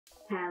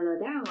Hello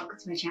there and welcome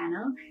to my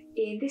channel.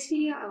 In this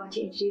video, I want to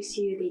introduce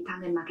you the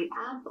당근마켓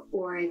app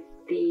or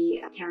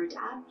the Karrot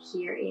app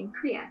here in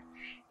Korea.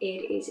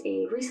 It is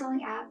a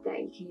reselling app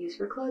that you can use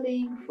for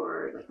clothing,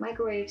 for like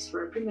microwaves,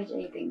 for pretty much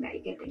anything that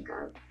you can think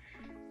of.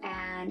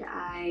 And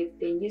I've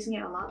been using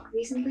it a lot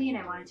recently and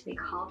I wanted to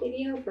make a haul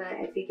video, but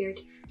I figured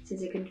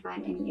since I couldn't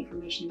find any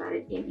information about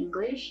it in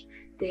English,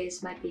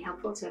 this might be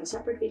helpful to have a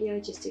separate video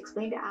just to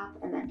explain the app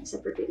and then a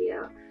separate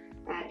video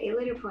at a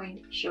later point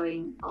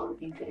showing all the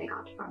things that I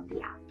got from the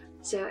app.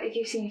 So if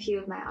you've seen a few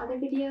of my other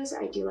videos,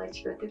 I do like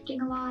to go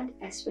thrifting a lot,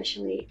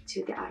 especially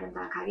to the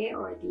안녕하세요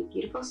or the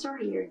beautiful store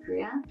here in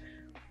Korea.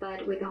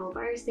 But with the whole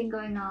virus thing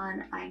going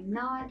on, I'm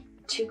not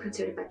too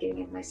concerned about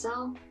getting it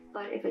myself.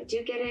 But if I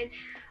do get it,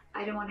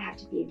 I don't want to have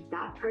to be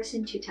that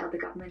person to tell the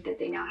government that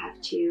they now have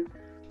to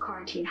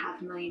quarantine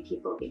 500,000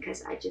 people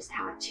because I just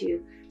had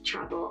to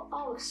travel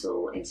all of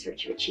Seoul in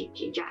search of a cheap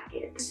jean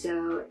jacket.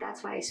 So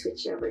that's why I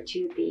switched over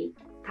to the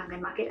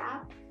당근마켓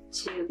app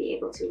to be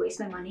able to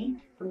waste my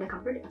money from the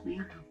comfort of my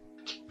own home.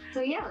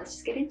 So yeah, let's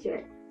just get into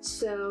it.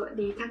 So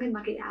the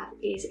당근마켓 app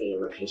is a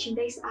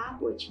location-based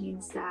app, which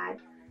means that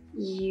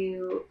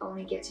you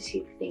only get to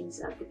see the things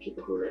of the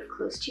people who live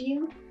close to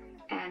you,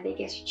 and they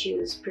get to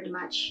choose pretty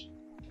much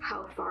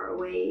how far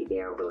away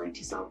they are willing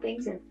to sell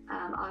things. And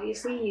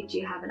obviously you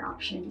do have an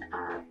option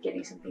of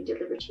getting something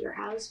delivered to your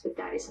house, but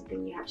that is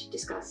something you have to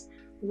discuss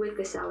with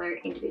the seller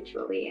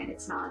individually, and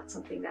it's not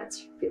something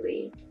that's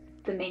really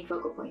the main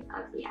focal point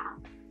of the app.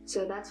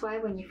 So that's why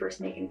when you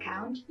first make an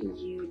account,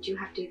 you do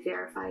have to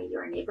verify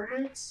your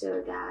neighborhood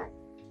so that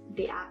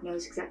the app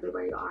knows exactly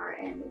where you are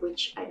and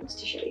which items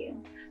to show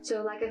you.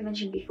 So like I've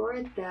mentioned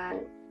before,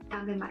 the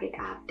당근마켓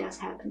app does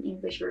have an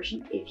English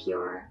version if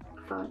your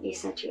phone is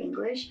set to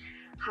English.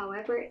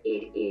 However,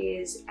 it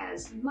is,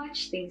 as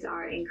much things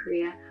are in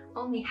Korea,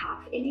 only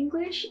half in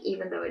English,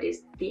 even though it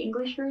is the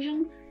English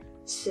version.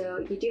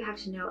 So you do have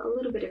to know a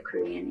little bit of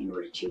Korean in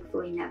order to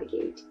fully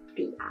navigate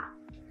the app.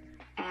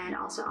 And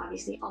also,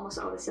 obviously, almost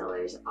all the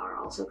sellers are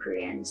also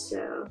Korean.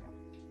 So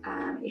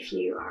if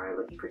you are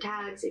looking for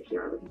tags, if you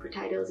are looking for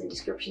titles and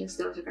descriptions,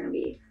 those are going to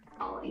be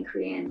all in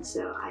Korean.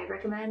 So I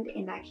recommend,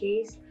 in that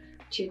case,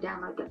 to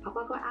download the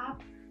Papako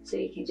app. So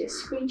you can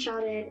just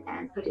screenshot it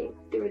and put it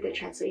through the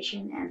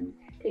translation, and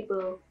it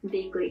will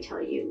vaguely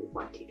tell you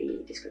what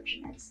the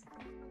description is.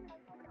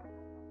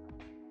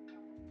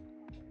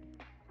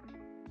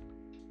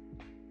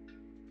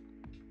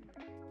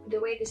 The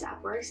way this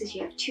app works is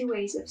you have two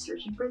ways of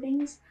searching for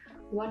things.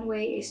 One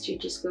way is to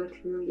just go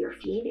through your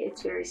feed.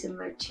 It's very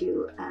similar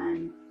to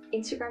an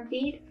Instagram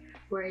feed,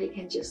 where you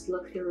can just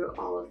look through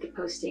all of the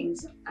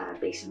postings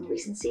based on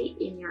recency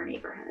in your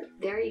neighborhood.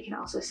 There you can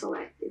also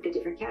select the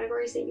different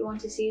categories that you want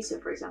to see. So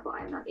for example,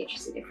 I'm not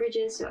interested in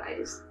fridges, so I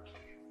just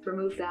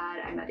remove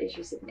that. I'm not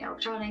interested in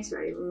electronics, so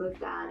I remove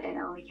that and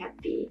only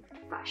kept the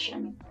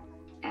fashion.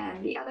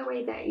 And the other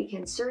way that you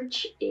can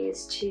search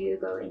is to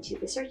go into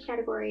the search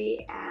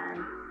category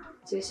and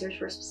to search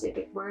for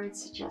specific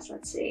words, such as,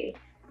 let's say,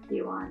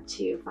 you want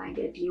to find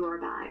a Dior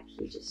bag,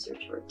 you just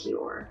search for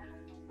Dior.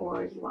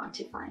 Or you want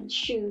to find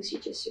shoes, you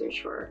just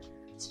search for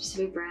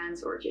specific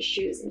brands or just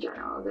shoes in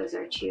general. Those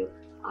are two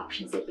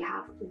options that you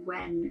have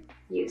when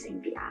using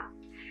the app.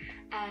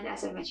 And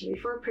as I mentioned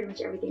before, pretty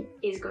much everything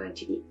is going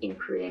to be in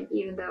Korean,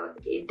 even though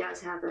it does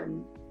have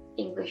an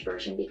English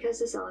version because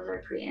the sellers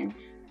are Korean.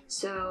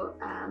 So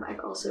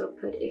I've also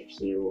put a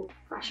few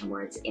fashion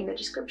words in the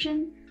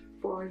description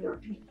for your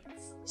convenience.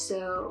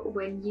 So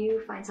when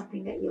you find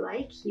something that you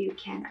like, you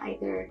can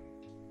either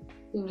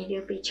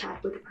immediately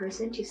chat with the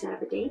person to set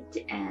up a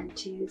date and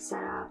to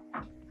set up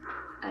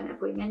an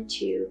appointment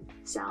to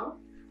sell,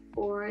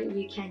 or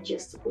you can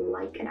just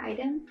like an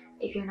item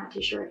if you're not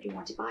too sure if you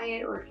want to buy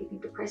it or if you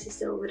think the price is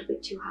still a little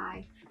bit too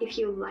high. If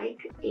you like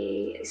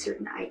a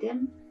certain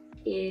item,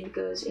 it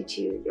goes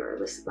into your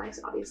list of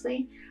likes,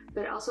 obviously,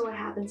 but also what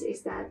happens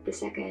is that the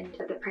second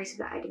the price of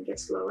the item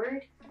gets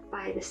lowered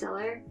by the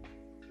seller,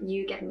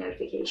 you get a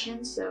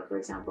notification. So for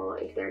example,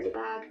 if there's a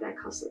bag that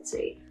costs, let's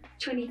say,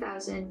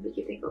 20,000, but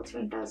you think, oh,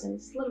 20,000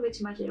 is a little bit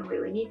too much, I don't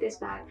really need this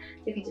bag,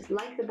 you can just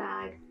like the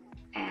bag,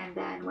 and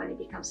then when it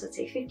becomes, let's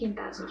say,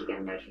 15,000, you get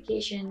a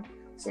notification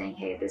saying,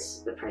 hey,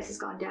 the price has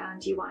gone down,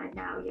 do you want it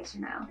now, yes or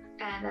no?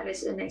 And that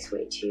is a nice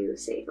way to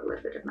save a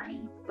little bit of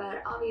money.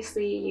 But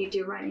obviously you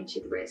do run into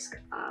the risk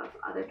of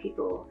other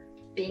people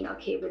being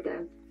okay with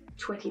the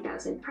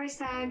 20,000 price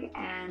tag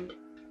and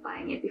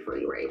buying it before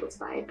you were able to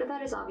buy it, but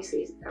that is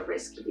obviously a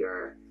risk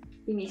you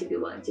need to be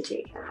willing to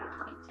take at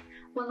that point.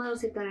 One little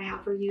tip that I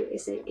have for you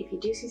is that if you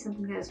do see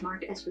something that is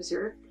marked as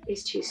reserved,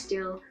 is to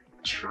still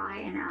try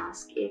and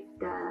ask if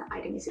the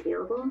item is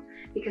available,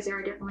 because there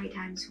are definitely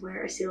times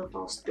where a sale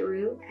falls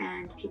through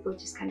and people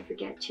just kind of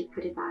forget to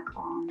put it back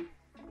on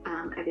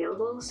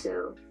available.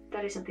 So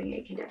that is something that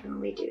you can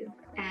definitely do.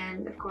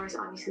 And of course,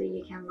 obviously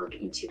you can look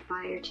into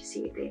buyer to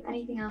see if they have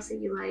anything else that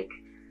you like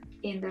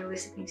in their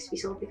list of things to be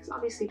sold, because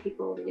obviously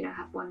people,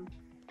 have one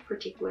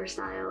particular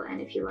style,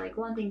 and if you like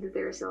one thing that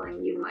they're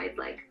selling, you might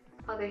like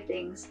other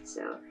things.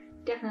 So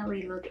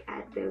definitely look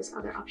at those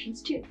other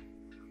options too.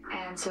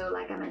 And so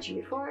like I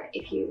mentioned before,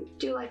 if you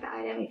do like the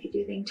item, if you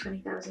do think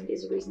 20,000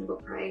 is a reasonable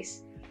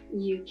price,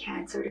 you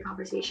can start a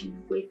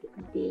conversation with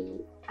the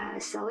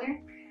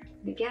seller.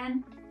 And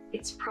again,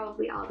 it's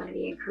probably all going to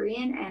be in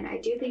Korean, and I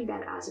do think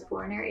that as a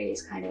foreigner, it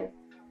is kind of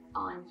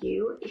on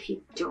you if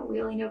you don't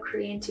really know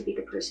Korean to be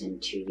the person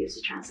to use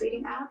the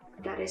translating app.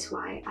 That is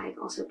why I've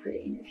also put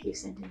in a few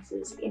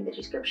sentences in the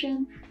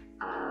description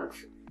of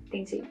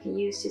things that you can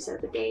use to set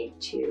up a date,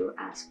 to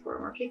ask for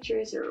more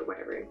pictures or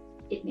whatever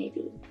it may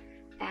be.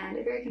 And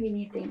a very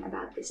convenient thing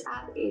about this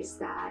app is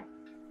that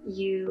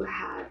you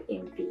have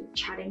in the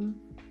chatting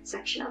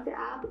section of the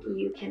app,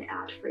 you can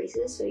add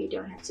phrases, so you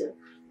don't have to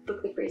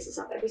look the phrases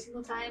up every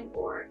single time,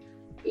 or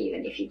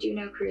even if you do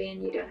know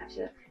Korean, you don't have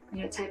to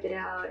type it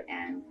out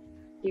and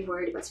be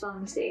worried about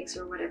spelling mistakes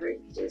or whatever. You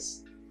can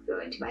just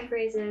go into my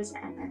phrases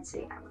and then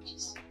say, I would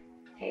just,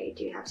 hey,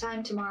 do you have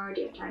time tomorrow?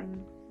 Do you have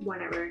time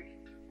whenever?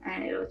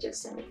 And it'll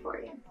just send it for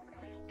you.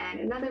 And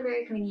another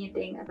very convenient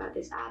thing about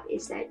this app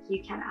is that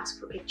you can ask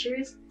for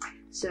pictures.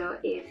 So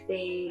if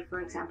they,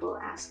 for example,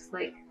 ask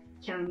like,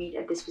 can we meet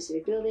at this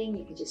specific building?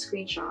 You can just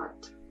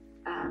screenshot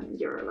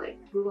your like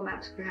Google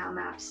Maps, Korean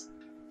Maps,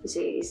 to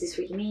say, is this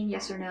what you mean?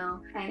 Yes or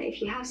no? And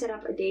if you have set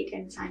up a date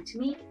and time to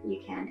meet,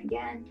 you can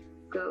again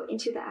go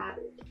into the app,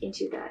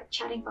 into the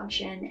chatting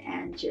function,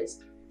 and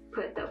just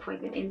put the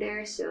appointment in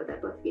there so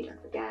that both of you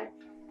don't forget,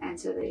 and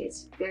so that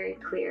it's very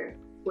clear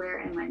where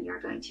and when you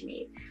are going to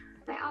meet.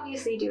 I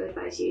obviously do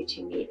advise you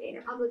to meet in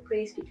a public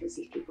place because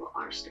these people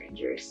are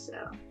strangers,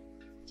 so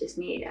just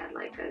meet at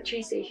like a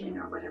train station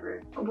or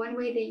whatever. One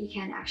way that you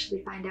can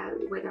actually find out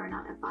whether or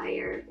not a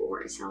buyer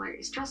or a seller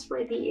is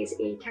trustworthy is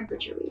a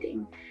temperature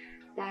reading.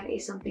 That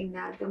is something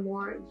that the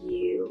more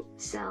you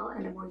sell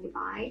and the more you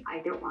buy,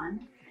 either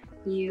one,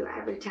 you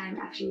every time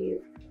after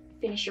you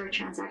finish your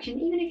transaction,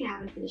 even if you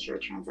haven't finished your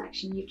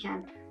transaction, you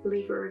can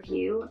leave a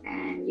review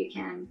and you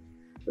can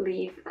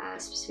leave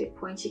specific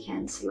points. You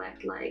can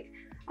select like,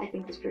 I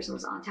think this person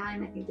was on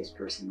time, I think this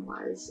person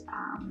was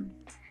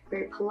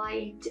very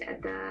polite,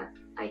 the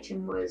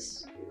item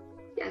was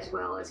as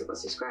well as it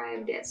was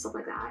described, and stuff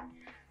like that.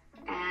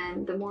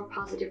 And the more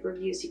positive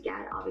reviews you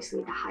get,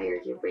 obviously the higher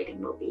your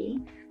rating will be.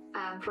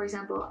 For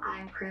example,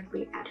 I'm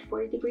currently at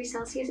 40 degrees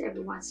Celsius.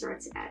 Everyone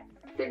starts at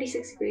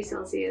 36 degrees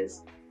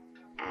Celsius.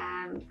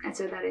 And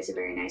so that is a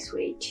very nice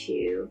way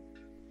to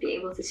be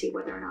able to see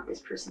whether or not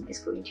this person is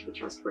going to be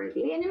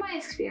trustworthy. And in my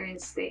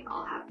experience, they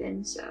all have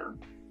been, so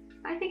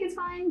I think it's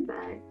fine,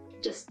 but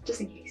just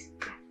in case.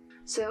 Yeah.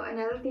 So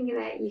another thing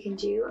that you can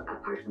do,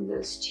 apart from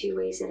those two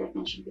ways that I've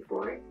mentioned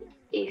before,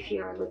 if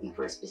you're looking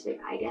for a specific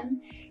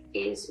item,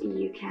 is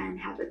you can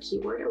have a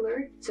keyword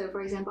alert. So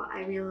for example,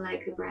 I really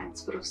like the brand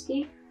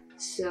Swarovski.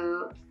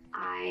 So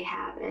I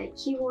have a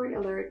keyword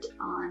alert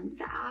on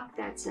the app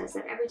that says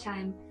that every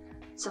time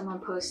someone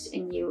posts a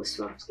new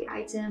Swarovski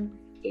item,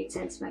 it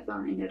sends my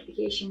phone a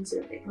notification so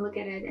that they can look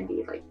at it and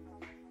be like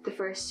the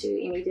first to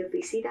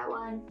immediately see that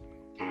one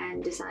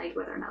and decide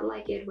whether or not I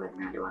like it, whether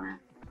or not I want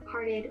to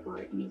heart it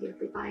or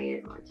immediately buy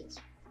it or just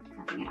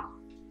nothing at all.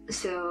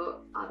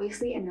 So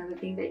obviously another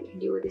thing that you can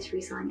do with this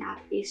reselling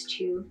app is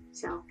to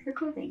sell your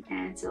clothing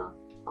and sell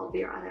all of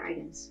your other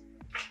items.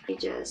 You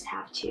just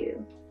have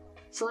to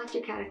select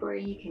your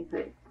category. You can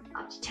put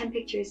up to 10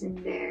 pictures in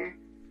there.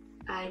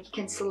 You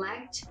can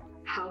select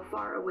how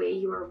far away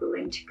you are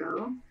willing to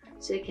go.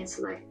 So you can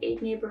select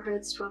 8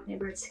 neighborhoods, 12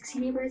 neighborhoods,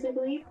 16 neighborhoods, I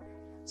believe.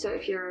 So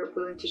if you're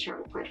willing to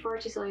travel quite far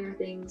to sell your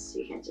things,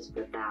 you can just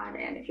put that.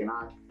 And if you're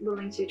not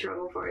willing to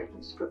travel far, you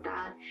can just put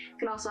that. You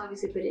can also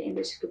obviously put it in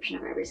the description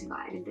of every single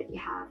item that you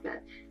have,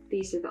 that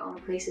these are the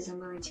only places I'm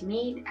willing to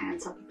meet.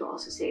 And some people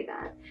also say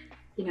that,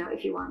 you know,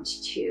 if you want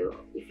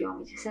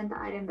me to send the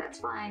item, that's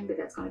fine, but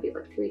that's going to be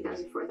like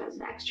 3,000,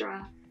 4,000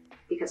 extra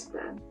because of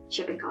the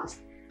shipping cost.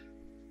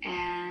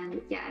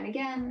 And yeah, and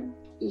again,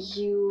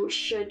 you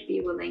should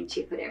be willing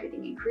to put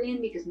everything in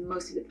Korean because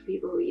most of the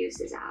people who use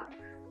this app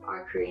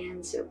are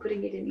Korean, so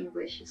putting it in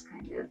English is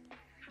kind of,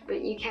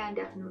 but you can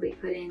definitely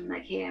put in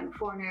like, hey, I'm a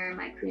foreigner,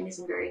 my Korean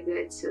isn't very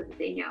good, so that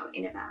they know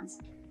in advance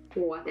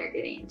what they're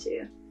getting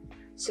into.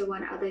 So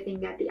one other thing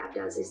that the app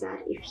does is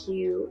that if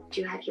you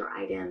do have your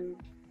item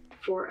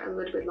for a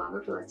little bit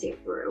longer, for let's say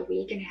for a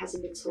week and it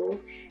hasn't been sold,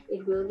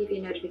 it will give you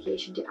a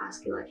notification to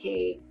ask you like,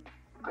 hey,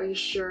 are you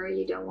sure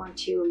you don't want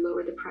to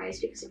lower the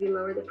price? Because if you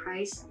lower the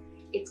price,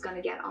 it's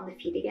gonna get on the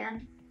feed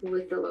again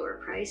with the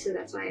lower price. So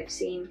that's why I've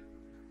seen,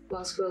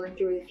 while scrolling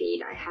through the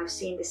feed, I have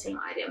seen the same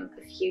item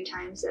a few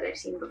times that I've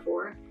seen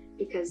before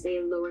because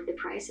they lowered the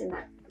price, and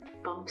that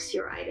bumps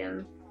your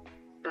item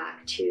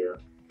back to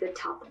the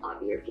top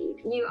of your feed.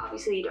 You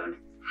obviously don't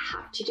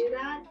have to do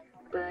that,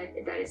 but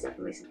that is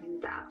definitely something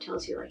the app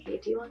tells you, like, hey,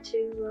 do you want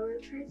to lower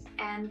the price?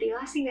 And the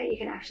last thing that you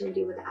can actually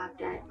do with the app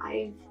that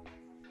I've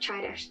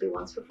tried actually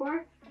once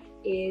before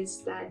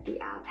is that the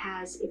app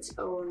has its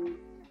own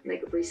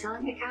like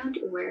reselling account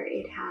where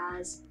it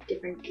has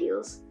different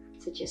deals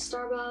such as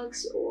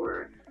Starbucks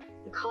or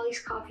the Colleagues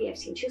Coffee. I've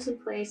seen Choose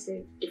and Place,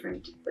 the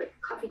different like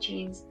coffee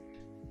chains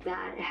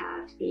that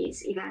have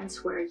these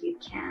events where you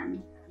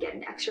can get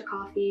an extra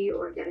coffee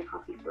or get a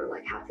coffee for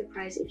like half the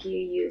price if you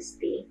use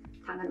the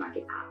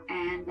당근마켓 app.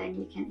 And then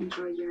you can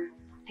enjoy your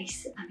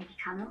iced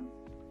americano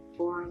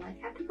for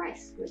like half the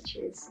price, which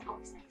is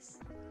always nice.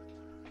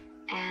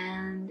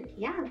 And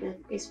yeah, that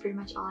is pretty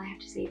much all I have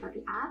to say about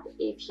the app.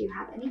 If you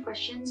have any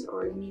questions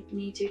or you need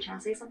me to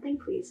translate something,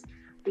 please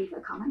leave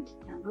a comment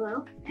down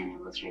below and I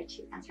will try to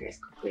answer as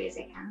quickly as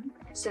I can.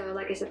 So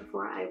like I said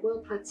before, I will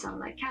put some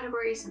like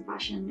categories, some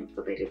fashion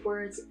related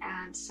words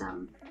and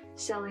some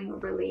selling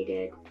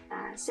related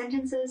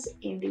sentences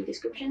in the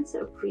description. So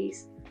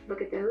please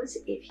look at those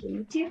if you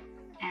need to.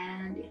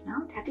 And if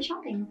not, happy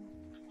shopping.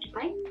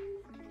 Bye.